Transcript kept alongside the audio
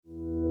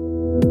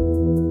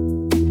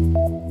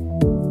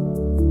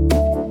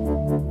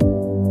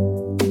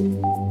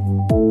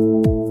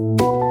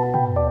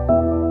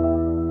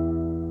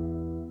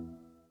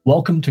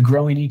Welcome to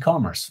Growing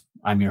E-commerce.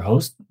 I'm your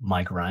host,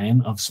 Mike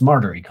Ryan of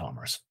Smarter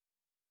E-commerce.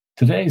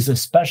 Today is a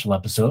special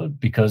episode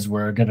because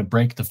we're going to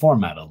break the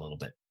format a little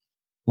bit.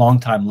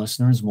 Longtime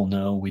listeners will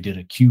know we did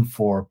a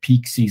Q4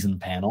 peak season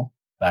panel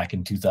back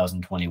in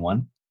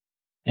 2021,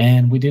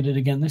 and we did it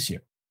again this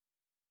year.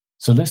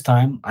 So this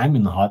time, I'm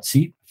in the hot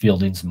seat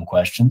fielding some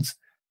questions,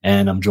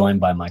 and I'm joined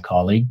by my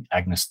colleague,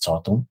 Agnes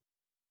Zottel.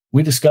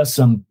 We discuss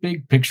some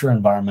big picture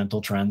environmental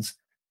trends,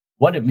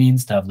 what it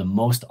means to have the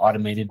most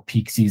automated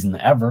peak season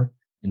ever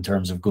in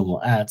terms of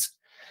Google Ads,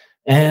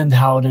 and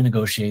how to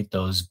negotiate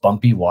those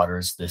bumpy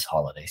waters this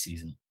holiday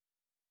season.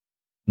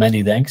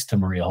 Many thanks to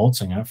Maria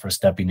Holzinger for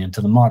stepping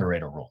into the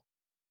moderator role.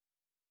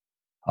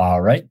 All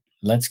right,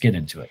 let's get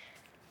into it.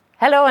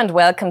 Hello and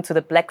welcome to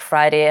the Black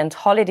Friday and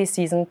Holiday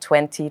Season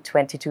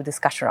 2022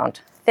 discussion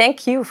round.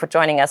 Thank you for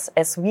joining us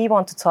as we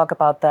want to talk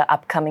about the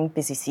upcoming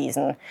busy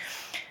season.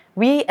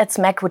 We at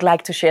SMAC would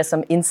like to share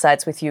some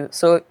insights with you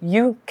so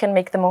you can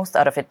make the most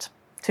out of it.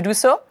 To do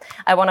so,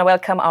 I want to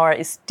welcome our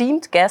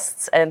esteemed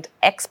guests and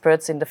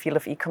experts in the field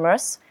of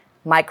e-commerce,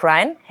 Mike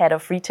Ryan, Head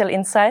of Retail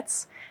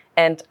Insights,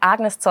 and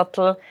Agnes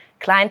Zottel,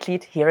 Client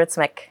Lead here at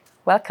SMAC.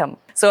 Welcome.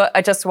 So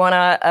I just want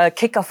to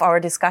kick off our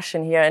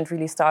discussion here and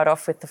really start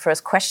off with the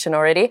first question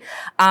already.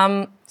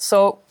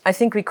 So I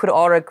think we could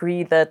all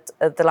agree that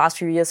the last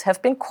few years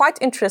have been quite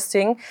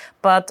interesting,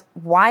 but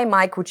why,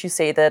 Mike, would you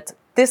say that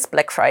this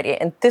Black Friday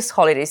and this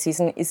holiday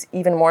season is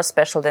even more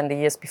special than the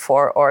years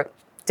before or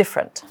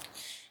different?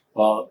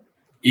 Well,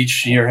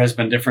 each year has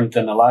been different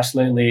than the last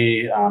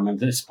lately. At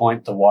this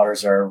point, the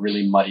waters are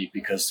really muddy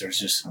because there's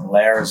just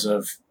layers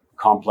of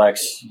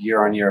complex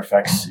year-on-year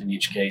effects in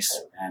each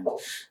case. And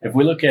if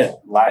we look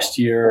at last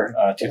year,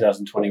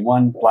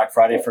 2021, Black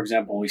Friday, for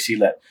example, we see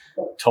that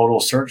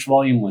total search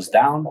volume was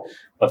down.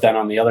 But then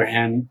on the other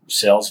hand,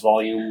 sales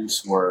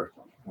volumes were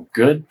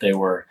good. They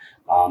were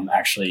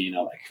actually,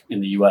 like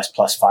in the US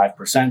plus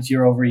 5%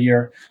 year over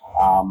year.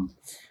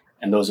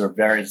 And those are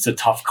it's a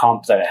tough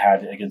comp that it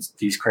had against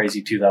these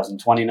crazy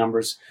 2020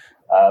 numbers.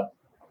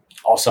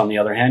 Also, on the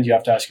other hand, you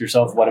have to ask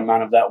yourself what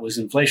amount of that was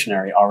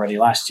inflationary already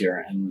last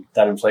year. And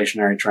that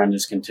inflationary trend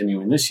is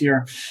continuing this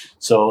year.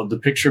 So the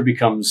picture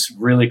becomes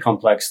really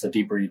complex the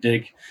deeper you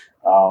dig.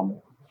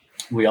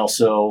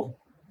 The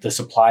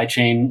supply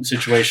chain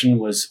situation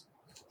was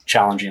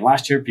challenging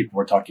last year. People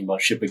were talking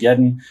about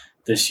Shipageddon.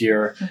 This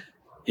year,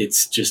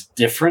 it's just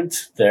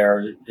different.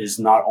 There is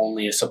not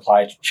only a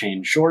supply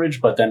chain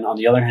shortage, but then on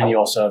the other hand, you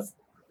also have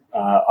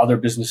other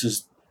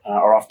businesses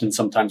are often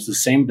sometimes the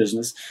same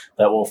business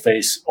that will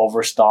face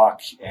overstock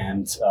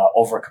and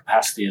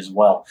overcapacity as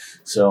well.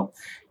 So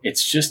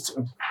it's just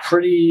a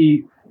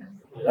pretty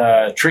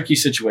tricky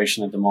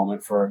situation at the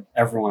moment for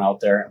everyone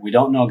out there. We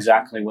don't know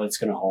exactly what it's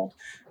going to hold.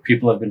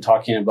 People have been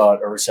talking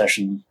about a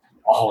recession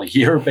all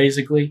year,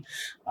 basically.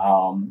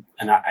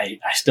 And I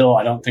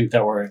don't think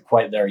that we're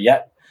quite there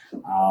yet.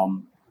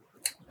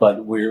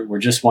 But we're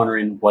just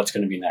wondering what's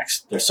going to be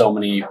next. There's so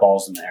many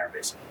balls in the air,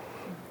 basically.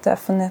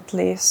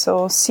 Definitely.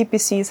 So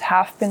CPCs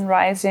have been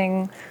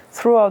rising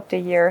throughout the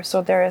year.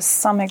 So there is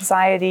some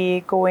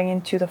anxiety going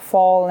into the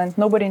fall and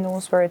nobody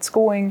knows where it's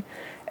going,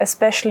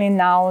 especially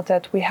now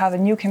that we have a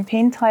new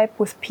campaign type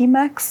with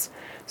PMax.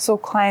 So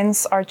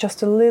clients are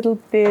just a little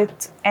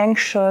bit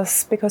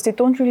anxious because they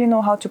don't really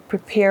know how to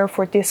prepare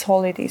for this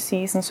holiday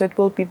season. So it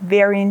will be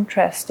very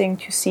interesting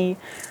to see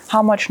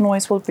how much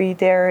noise will be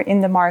there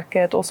in the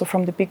market, also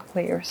from the big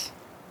players.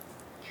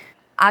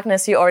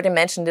 Agnes, you already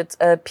mentioned it.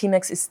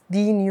 PMax is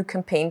the new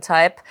campaign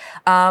type.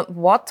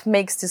 What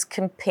makes this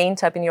campaign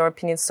type, in your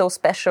opinion, so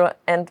special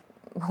and,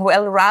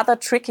 rather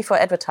tricky for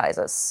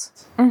advertisers?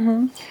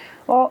 Mm-hmm.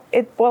 Well,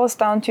 it boils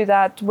down to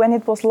that when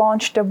it was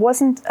launched, there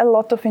wasn't a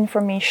lot of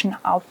information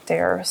out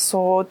there.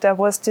 So there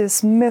was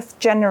this myth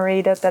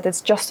generated that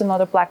it's just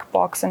another black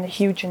box and a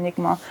huge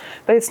enigma.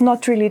 But it's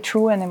not really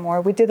true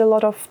anymore. We did a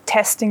lot of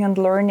testing and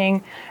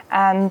learning.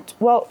 And,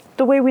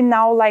 the way we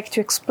now like to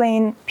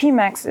explain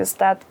PMax is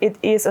that it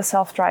is a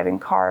self-driving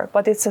car,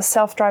 but it's a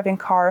self-driving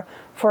car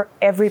for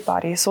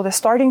everybody. So the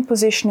starting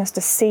position is the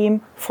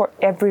same for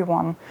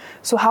everyone.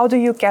 So how do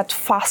you get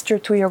faster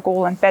to your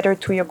goal and better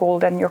to your goal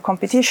than your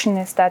competition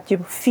is that you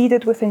feed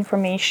it with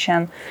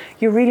information.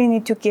 You really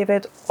need to give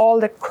it all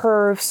the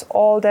curves,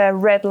 all the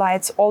red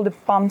lights, all the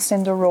bumps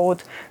in the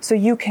road, so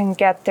you can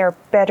get there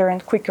better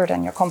and quicker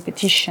than your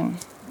competition.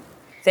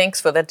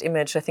 Thanks for that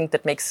image. I think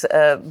that makes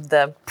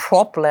the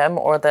problem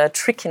or the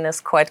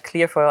trickiness quite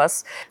clear for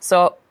us.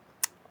 So,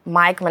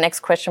 Mike, my next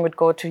question would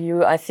go to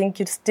you. I think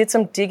you did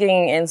some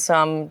digging in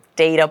some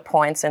data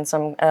points and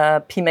some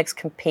PMax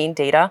campaign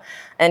data,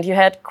 and you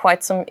had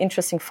quite some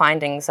interesting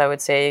findings, I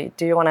would say.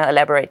 Do you want to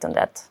elaborate on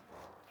that?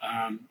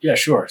 Yeah,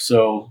 sure.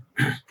 So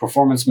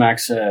Performance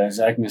Max, as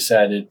Agnes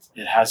said,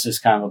 it has this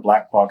kind of a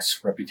black box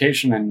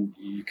reputation, and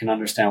you can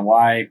understand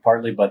why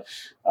partly, but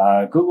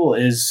Google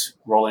is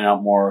rolling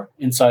out more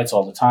insights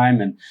all the time,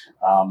 and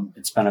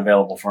it's been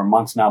available for a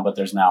month now, but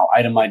there's now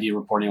item ID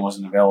reporting.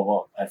 Wasn't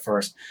available at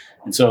first.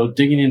 And so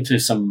digging into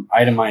some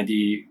item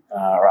ID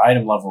or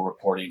item level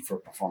reporting for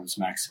Performance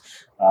Max,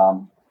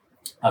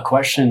 a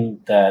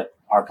question that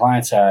our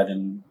clients had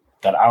and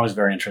that I was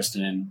very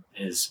interested in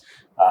is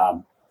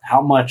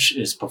how much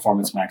is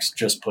Performance Max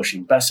just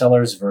pushing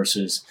bestsellers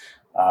versus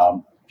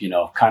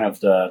kind of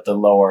the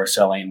lower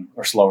selling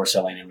or slower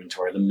selling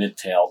inventory, the mid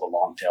tail, the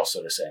long tail,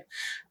 so to say.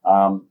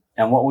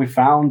 And what we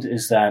found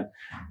is that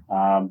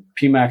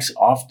PMax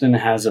often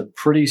has a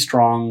pretty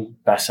strong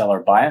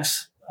bestseller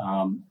bias,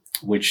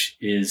 which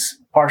is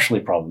partially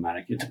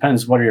problematic. It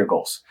depends. What are your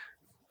goals?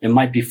 It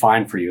might be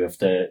fine for you if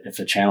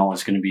the channel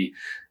is going to be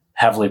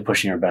heavily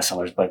pushing your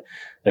bestsellers. But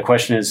the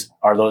question is,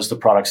 are those the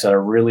products that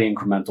are really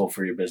incremental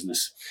for your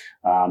business?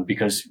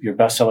 Because your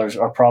bestsellers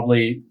are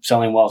probably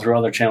selling well through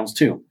other channels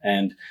too.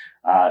 And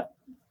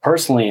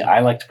personally,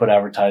 I like to put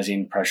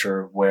advertising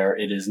pressure where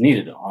it is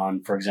needed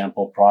on, for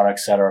example,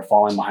 products that are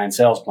falling behind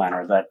sales plan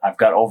or that I've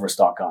got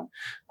overstock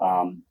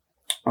on,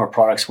 or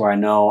products where I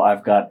know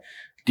I've got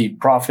deep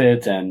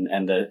profit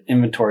and the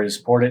inventory to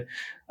support it.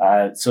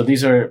 So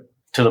these are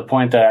to the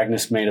point that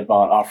Agnes made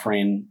about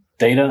offering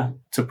data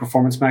to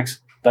Performance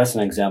Max. That's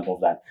an example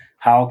of that.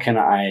 How can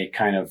I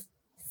kind of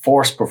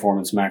force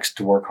Performance Max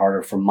to work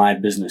harder for my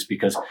business?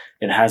 Because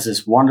it has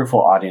this wonderful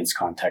audience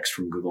context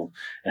from Google.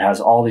 It has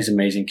all these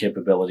amazing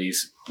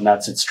capabilities, and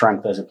that's its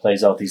strength as it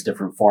plays out these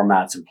different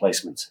formats and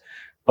placements.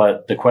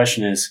 But the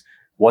question is,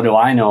 what do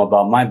I know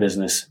about my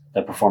business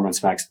that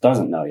Performance Max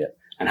doesn't know yet?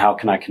 And how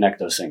can I connect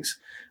those things?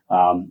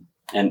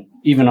 And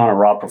even on a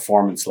raw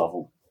performance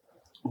level,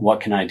 what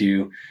can I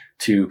do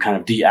to kind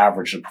of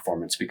de-average the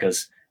performance?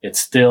 Because it's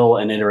still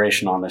an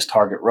iteration on this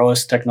target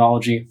ROAS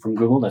technology from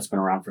Google that's been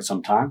around for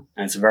some time.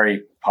 And it's a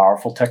very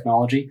powerful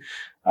technology,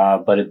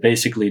 but it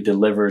basically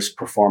delivers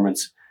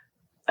performance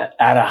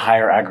at a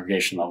higher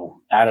aggregation level,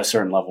 at a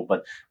certain level.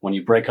 But when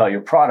you break out your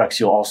products,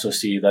 you'll also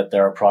see that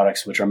there are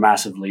products which are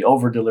massively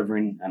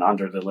over-delivering and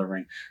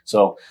under-delivering.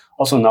 So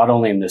also not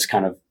only in this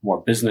kind of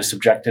more business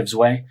objectives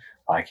way,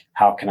 like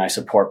how can I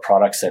support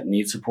products that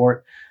need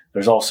support?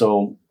 There's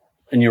also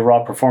in your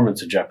raw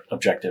performance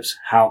objectives,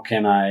 how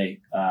can I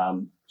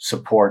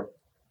support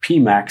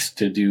PMax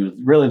to do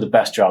really the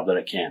best job that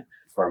it can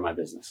for my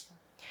business?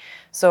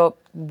 So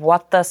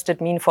what does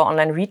that mean for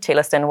online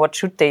retailers then? What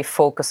should they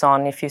focus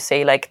on if you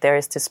say like there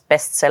is this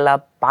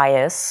bestseller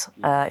bias,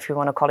 if you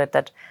want to call it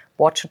that?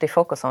 What should they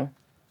focus on?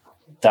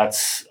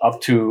 That's up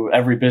to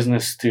every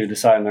business to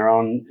decide on their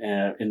own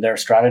in their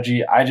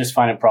strategy. I just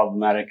find it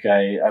problematic.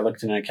 I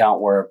looked at an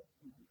account where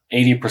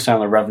 80% of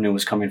the revenue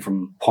was coming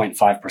from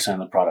 0.5% of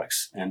the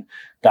products. And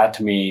that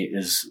to me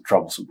is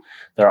troublesome.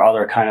 There are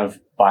other kind of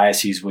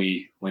biases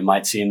we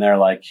might see in there,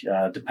 like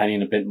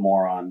depending a bit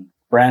more on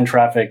brand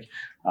traffic,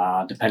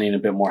 depending a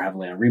bit more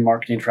heavily on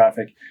remarketing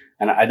traffic.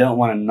 And I don't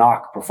want to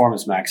knock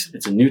Performance Max.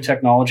 It's a new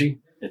technology.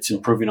 It's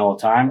improving all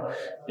the time.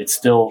 It's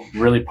still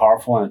really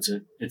powerful and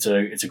it's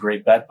a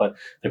great bet. But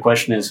the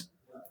question is,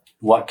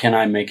 what can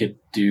I make it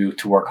do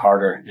to work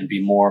harder and be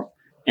more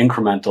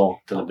incremental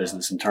to the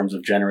business in terms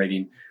of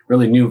generating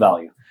really new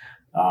value?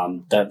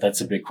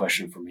 That's a big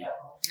question for me.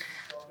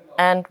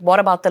 And what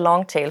about the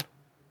long tail?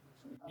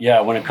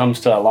 Yeah, when it comes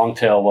to that long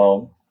tail,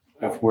 well,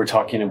 if we're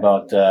talking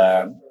about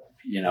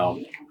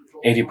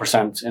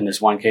 80% in this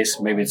one case,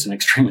 maybe it's an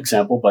extreme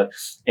example, but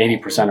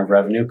 80% of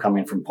revenue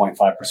coming from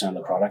 0.5% of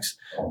the products.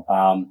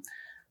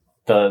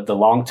 The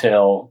long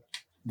tail,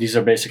 these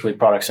are basically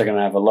products that are going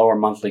to have a lower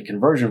monthly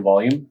conversion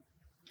volume.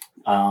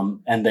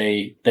 And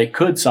they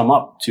could sum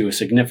up to a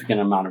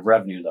significant amount of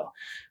revenue, though.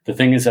 The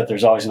thing is that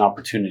there's always an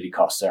opportunity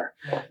cost there.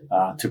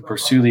 To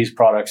pursue these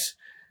products,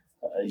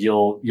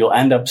 you'll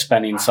end up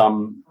spending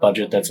some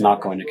budget that's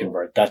not going to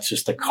convert. That's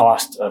just the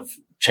cost of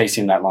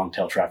chasing that long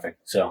tail traffic.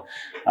 So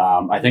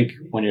I think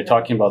when you're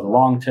talking about the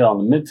long tail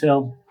and the mid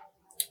tail,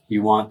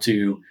 you want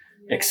to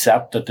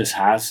accept that this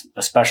has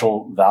a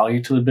special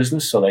value to the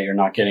business so that you're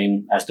not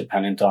getting as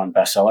dependent on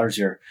bestsellers.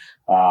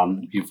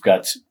 You've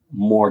got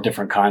more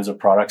different kinds of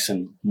products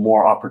and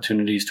more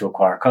opportunities to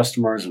acquire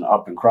customers and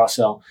up and cross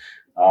sell,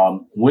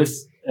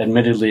 with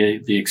admittedly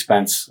the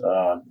expense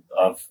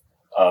of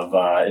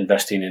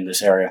investing in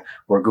this area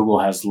where Google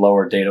has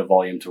lower data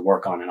volume to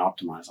work on and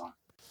optimize on.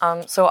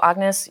 So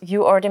Agnes,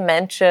 you already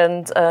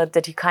mentioned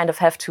that you kind of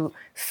have to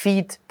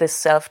feed this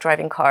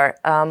self-driving car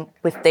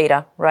with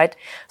data, right?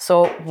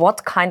 So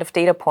what kind of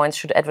data points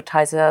should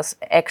advertisers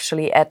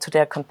actually add to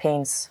their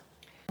campaigns?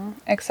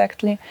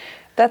 Exactly.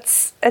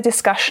 That's a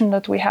discussion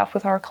that we have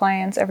with our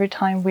clients every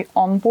time we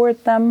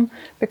onboard them,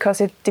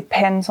 because it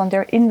depends on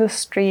their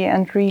industry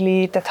and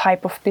really the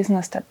type of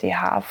business that they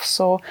have.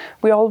 So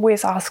we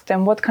always ask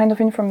them what kind of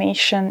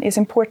information is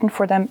important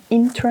for them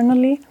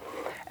internally,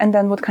 and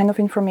then what kind of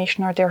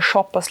information are their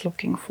shoppers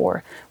looking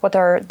for? What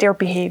are their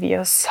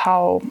behaviors?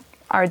 How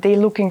are they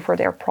looking for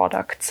their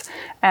products?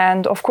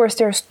 And of course,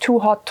 there's two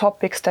hot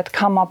topics that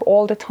come up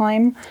all the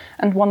time,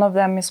 and one of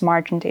them is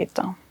margin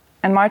data.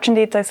 And margin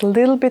data is a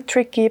little bit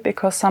tricky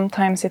because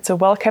sometimes it's a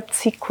well-kept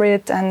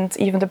secret and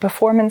even the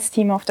performance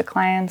team of the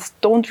clients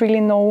don't really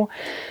know.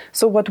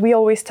 So what we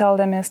always tell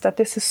them is that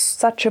this is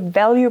such a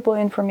valuable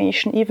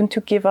information, even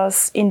to give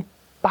us in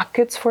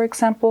buckets, for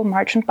example,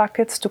 margin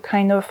buckets, to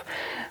kind of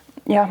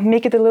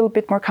make it a little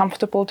bit more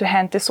comfortable to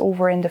hand this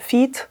over in the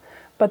feed.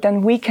 but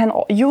then we can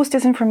use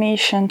this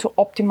information to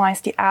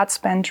optimize the ad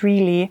spend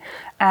really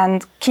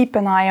and keep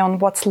an eye on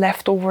what's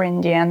left over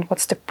in the end,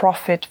 what's the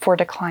profit for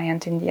the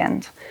client in the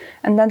end.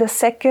 And then the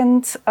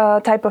second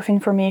type of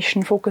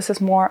information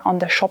focuses more on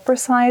the shopper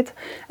side,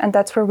 and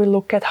that's where we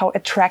look at how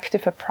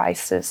attractive a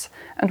price is.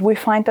 And we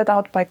find that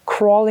out by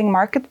crawling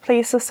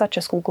marketplaces such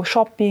as Google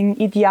Shopping,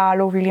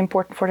 Idealo, really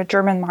important for the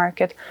German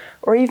market,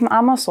 or even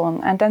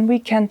Amazon. And then we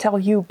can tell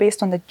you,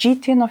 based on the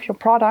GTN of your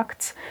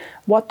products,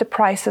 what the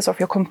prices of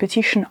your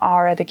competition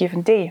are at a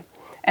given day.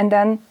 And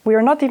then we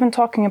are not even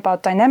talking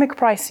about dynamic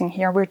pricing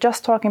here. We're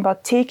just talking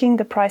about taking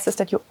the prices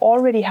that you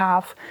already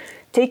have,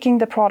 taking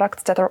the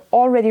products that are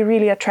already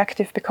really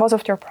attractive because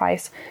of their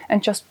price,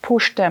 and just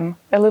push them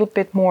a little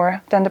bit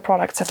more than the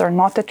products that are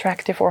not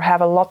attractive or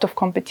have a lot of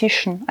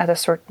competition at a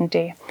certain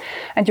day.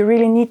 And you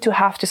really need to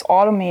have this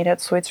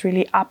automated so it's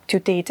really up to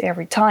date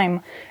every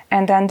time.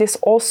 And then this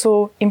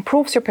also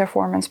improves your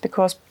performance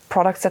because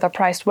products that are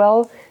priced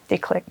well, they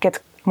get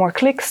more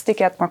clicks, they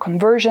get more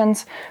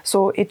conversions.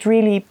 So it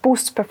really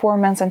boosts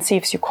performance and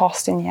saves you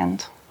cost in the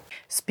end.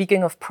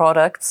 Speaking of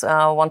products,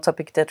 one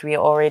topic that we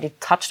already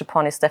touched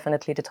upon is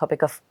definitely the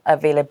topic of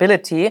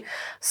availability.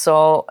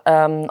 So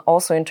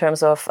also in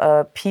terms of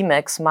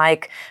PMax,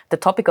 Mike, the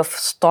topic of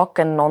stock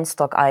and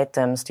non-stock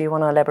items, do you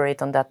want to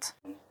elaborate on that?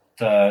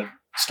 The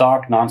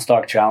stock,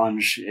 non-stock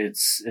challenge,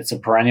 it's a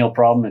perennial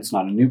problem. It's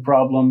not a new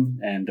problem.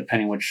 And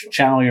depending which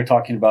channel you're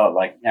talking about,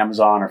 like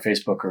Amazon or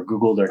Facebook or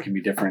Google, there can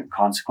be different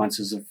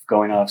consequences of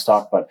going out of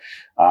stock. But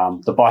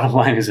the bottom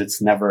line is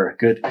it's never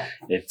good.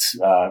 It's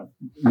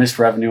missed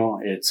revenue.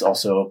 It's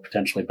also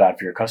potentially bad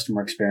for your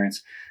customer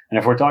experience. And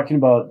if we're talking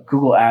about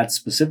Google Ads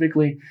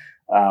specifically,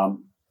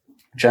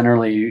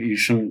 generally you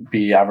shouldn't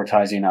be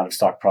advertising out of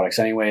stock products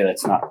anyway.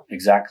 That's not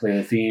exactly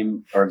the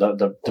theme or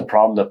the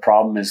problem. The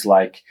problem is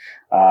like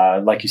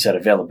you said,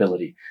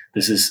 availability.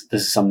 This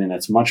is something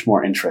that's much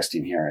more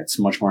interesting here. It's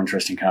much more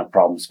interesting kind of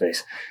problem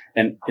space.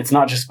 And it's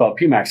not just about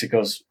PMax.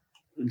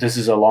 This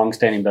is a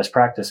long-standing best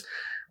practice.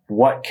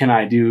 What can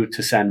I do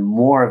to send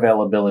more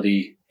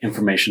availability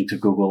information to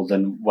Google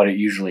than what it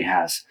usually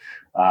has?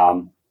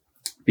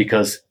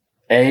 Because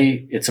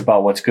A, it's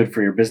about what's good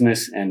for your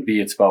business, and B,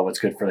 it's about what's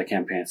good for the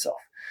campaign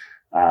itself.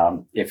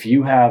 If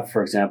you have,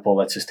 for example,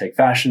 let's just take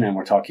fashion, and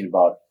we're talking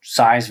about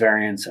size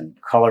variants and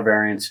color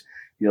variants,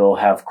 you'll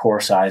have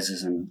core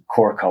sizes and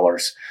core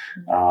colors.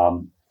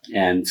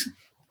 And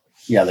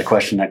yeah, the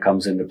question that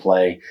comes into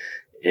play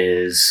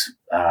is,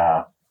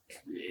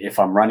 if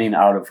I'm running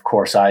out of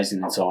core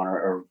sizing and so on,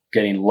 or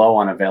getting low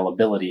on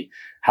availability,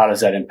 how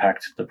does that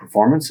impact the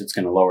performance? It's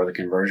going to lower the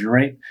conversion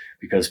rate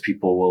because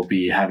people will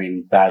be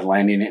having bad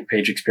landing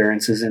page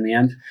experiences in the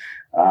end.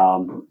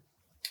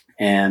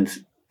 And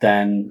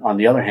then on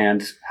the other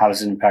hand, how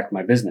does it impact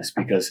my business?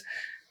 Because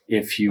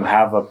if you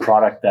have a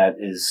product that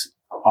is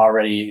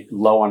already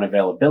low on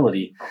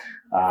availability,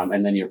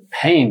 and then you're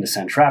paying to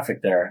send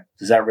traffic there,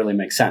 does that really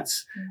make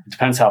sense? It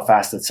depends how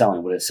fast it's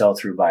selling. Would it sell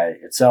through by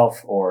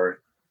itself,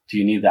 or do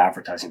you need the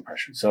advertising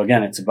pressure? So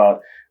again, it's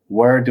about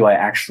where do I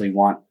actually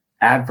want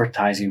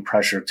advertising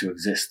pressure to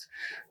exist?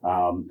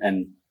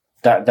 And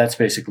that's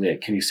basically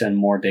it. Can you send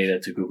more data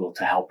to Google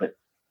to help it?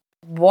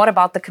 What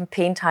about the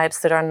campaign types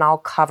that are now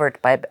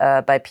covered by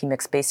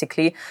PMax,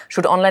 basically?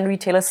 Should online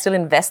retailers still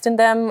invest in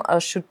them, or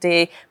should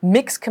they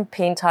mix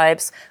campaign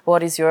types?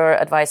 What is your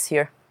advice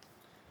here?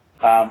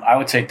 I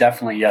would say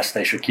definitely yes,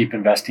 they should keep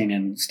investing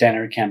in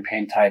standard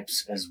campaign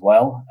types as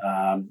well.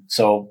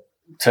 So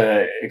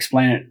to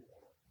explain it,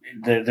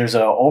 there's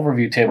an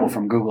overview table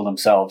from Google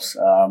themselves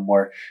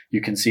where you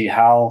can see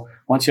how,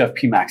 once you have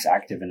PMax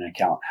active in an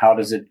account, how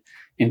does it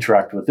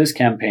interact with this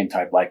campaign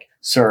type, like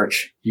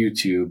search,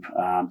 YouTube,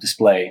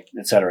 display,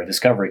 etc.,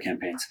 discovery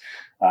campaigns.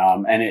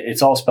 And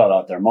it's all spelled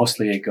out there.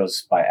 Mostly it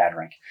goes by ad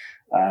rank.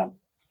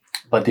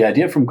 But the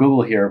idea from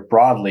Google here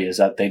broadly is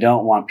that they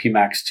don't want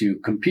PMax to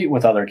compete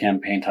with other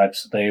campaign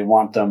types. They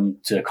want them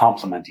to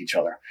complement each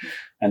other.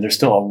 And there's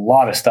still a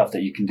lot of stuff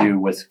that you can do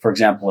with, for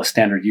example, a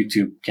standard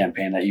YouTube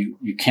campaign that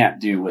you can't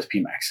do with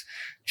PMax.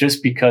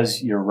 Just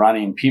because you're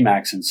running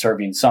PMax and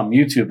serving some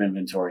YouTube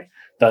inventory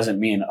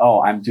doesn't mean,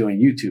 oh, I'm doing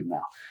YouTube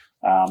now.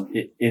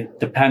 It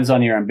depends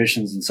on your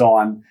ambitions and so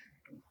on.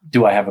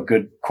 Do I have a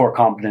good core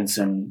competence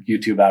in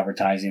YouTube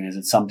advertising? Is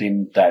it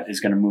something that is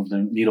going to move the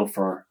needle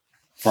for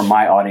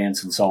my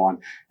audience and so on,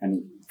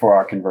 and for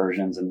our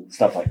conversions and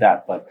stuff like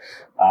that? But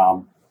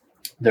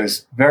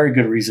there's very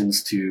good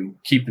reasons to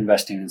keep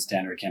investing in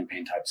standard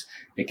campaign types.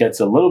 It gets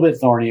a little bit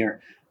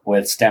thornier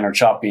with standard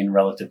shopping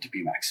relative to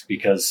PMax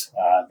because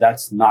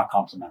that's not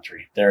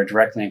complementary. They're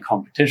directly in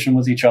competition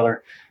with each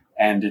other,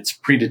 and it's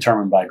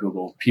predetermined by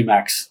Google.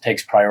 PMax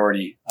takes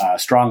priority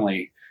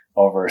strongly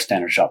over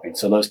standard shopping.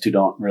 So those two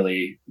don't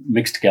really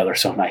mix together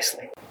so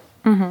nicely.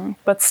 Mm-hmm.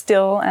 But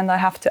still, and I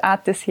have to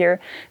add this here,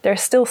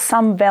 there's still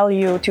some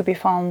value to be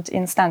found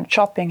in standard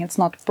shopping. It's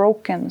not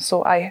broken.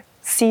 So I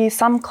see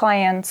some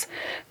clients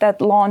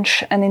that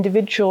launch an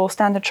individual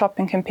standard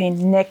shopping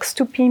campaign next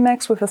to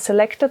PMax with a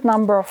selected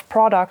number of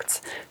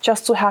products,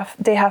 just to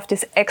they have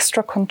this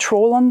extra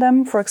control on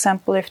them. For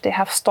example, if they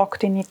have stock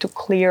they need to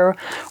clear,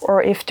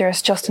 or if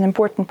there's just an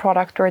important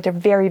product where they're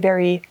very,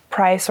 very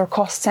price or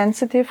cost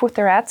sensitive with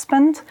their ad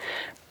spend.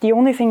 The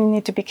only thing you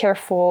need to be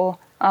careful,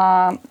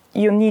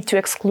 you need to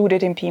exclude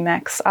it in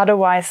PMax.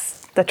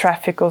 Otherwise, the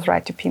traffic goes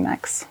right to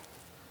PMax.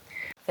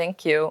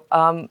 Thank you.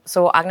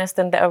 So Agnes,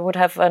 then I would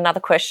have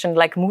another question,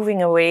 like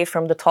moving away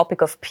from the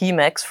topic of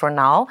PMax for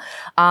now.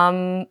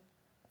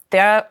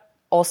 There are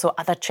also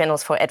other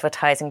channels for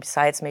advertising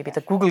besides maybe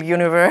the Google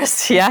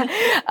universe.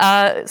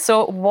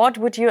 So what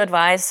would you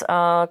advise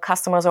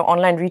customers or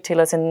online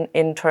retailers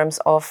in terms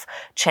of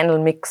channel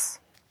mix?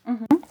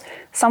 Mm-hmm.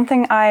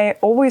 Something I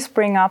always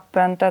bring up,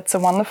 and that's a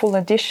wonderful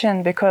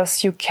addition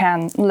because you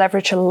can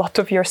leverage a lot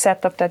of your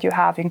setup that you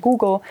have in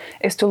Google,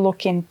 is to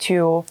look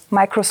into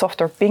Microsoft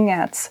or Bing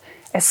ads,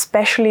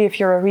 especially if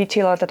you're a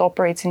retailer that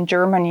operates in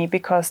Germany,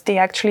 because they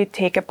actually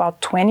take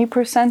about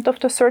 20% of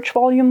the search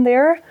volume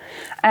there,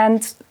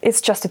 and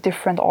it's just a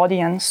different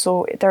audience.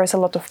 So there is a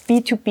lot of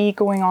B2B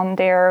going on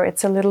there.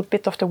 It's a little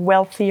bit of the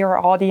wealthier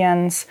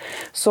audience.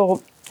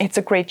 So it's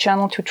a great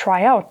channel to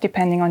try out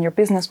depending on your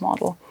business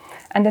model.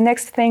 And the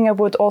next thing I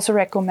would also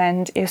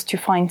recommend is to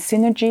find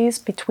synergies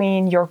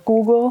between your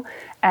Google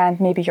and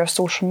maybe your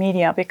social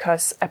media,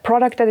 because a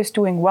product that is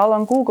doing well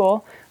on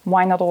Google,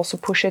 why not also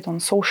push it on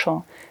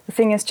social? The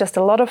thing is just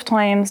a lot of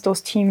times those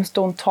teams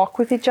don't talk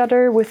with each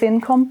other within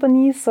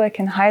companies, so I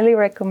can highly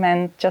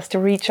recommend just to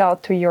reach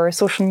out to your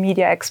social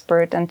media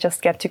expert and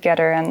just get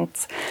together and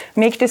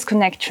make this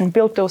connection,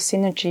 build those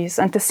synergies.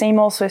 And the same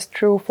also is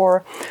true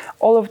for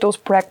all of those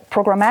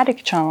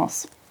programmatic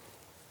channels.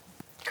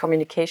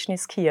 Communication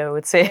is key, I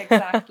would say.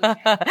 Exactly.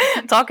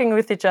 Talking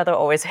with each other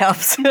always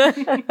helps.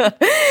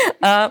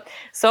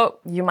 So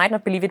you might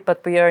not believe it,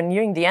 but we are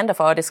nearing the end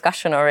of our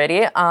discussion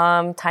already.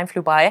 Time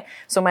flew by.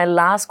 So my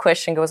last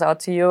question goes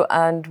out to you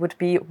and would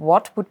be,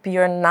 what would be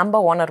your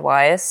number one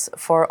advice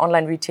for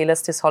online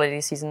retailers this holiday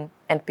season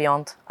and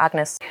beyond?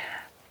 Agnes?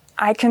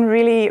 I can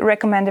really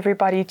recommend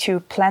everybody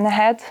to plan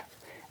ahead,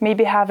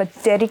 maybe have a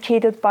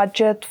dedicated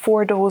budget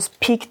for those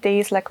peak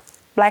days like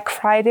Black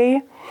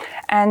Friday,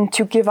 and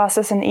to give us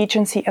as an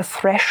agency a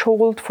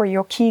threshold for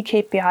your key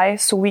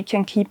KPIs so we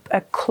can keep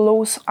a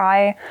close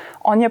eye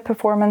on your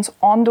performance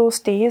on those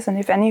days. And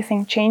if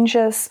anything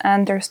changes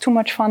and there's too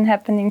much fun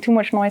happening, too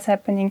much noise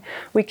happening,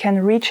 we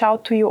can reach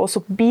out to you,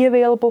 also be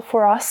available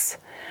for us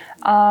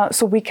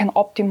so we can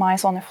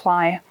optimize on the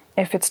fly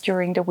if it's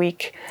during the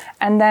week.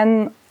 And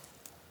then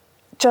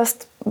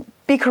just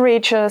be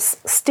courageous,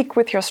 stick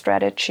with your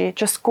strategy,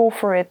 just go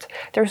for it.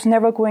 There's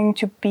never going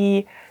to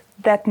be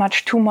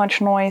too much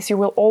noise. You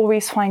will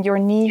always find your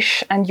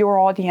niche and your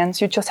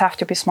audience. You just have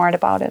to be smart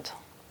about it.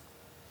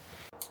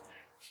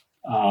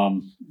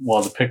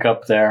 Well, to pick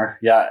up there,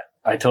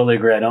 I totally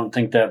agree. I don't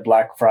think that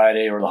Black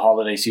Friday or the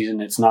holiday season,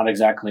 it's not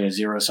exactly a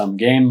zero-sum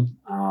game.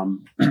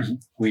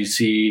 We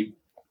see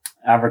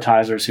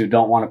advertisers who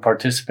don't want to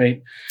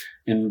participate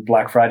in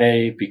Black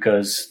Friday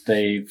because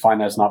they find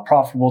that's not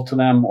profitable to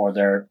them, or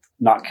they're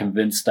not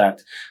convinced that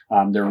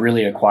they're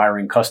really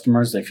acquiring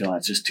customers. They feel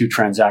it's just too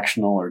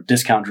transactional or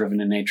discount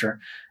driven in nature.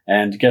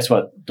 And guess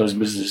what? Those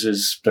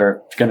businesses,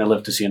 they're going to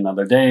live to see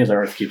another day. The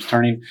earth keeps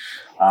turning.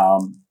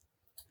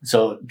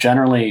 So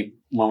generally,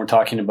 when we're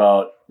talking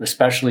about,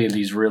 especially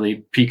these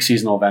really peak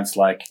seasonal events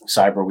like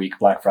Cyber Week,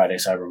 Black Friday,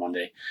 Cyber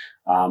Monday,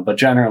 but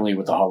generally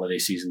with the holiday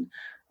season,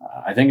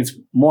 I think it's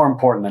more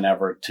important than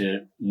ever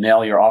to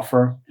nail your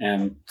offer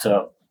and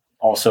to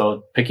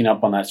also picking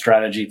up on that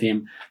strategy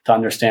theme to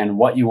understand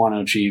what you want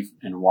to achieve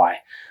and why.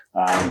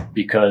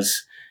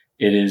 Because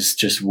it is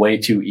just way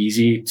too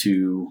easy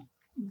to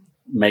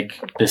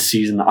make this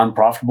season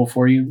unprofitable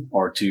for you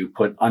or to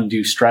put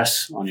undue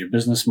stress on your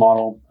business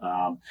model.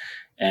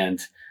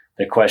 And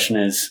the question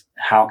is,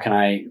 how can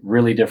I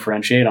really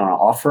differentiate on an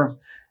offer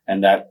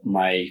and that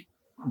my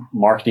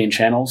marketing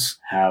channels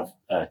have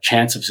a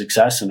chance of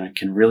success and it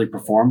can really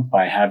perform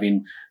by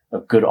having a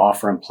good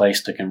offer in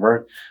place to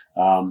convert?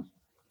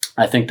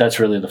 I think that's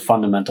really the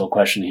fundamental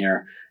question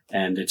here.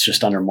 And it's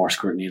just under more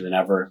scrutiny than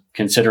ever,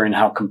 considering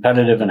how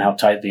competitive and how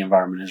tight the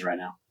environment is right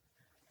now.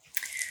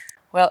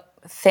 Well,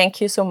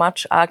 thank you so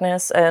much,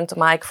 Agnes and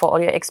Mike, for all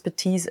your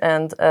expertise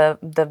and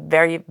the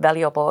very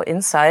valuable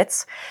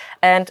insights.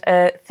 And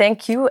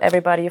thank you,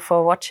 everybody,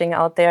 for watching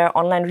out there,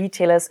 online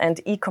retailers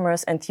and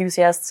e-commerce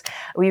enthusiasts.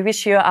 We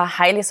wish you a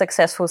highly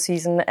successful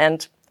season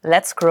and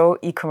let's grow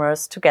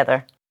e-commerce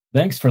together.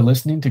 Thanks for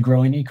listening to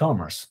Growing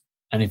E-commerce.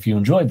 And if you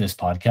enjoyed this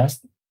podcast,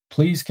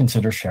 please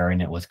consider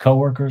sharing it with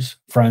coworkers,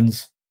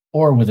 friends,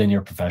 or within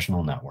your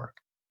professional network.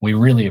 We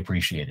really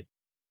appreciate it.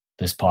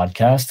 This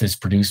podcast is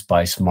produced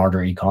by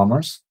Smarter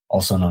E-commerce,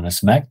 also known as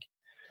SMEC.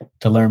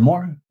 To learn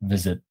more,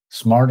 visit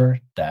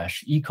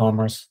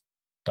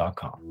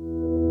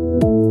smarter-ecommerce.com.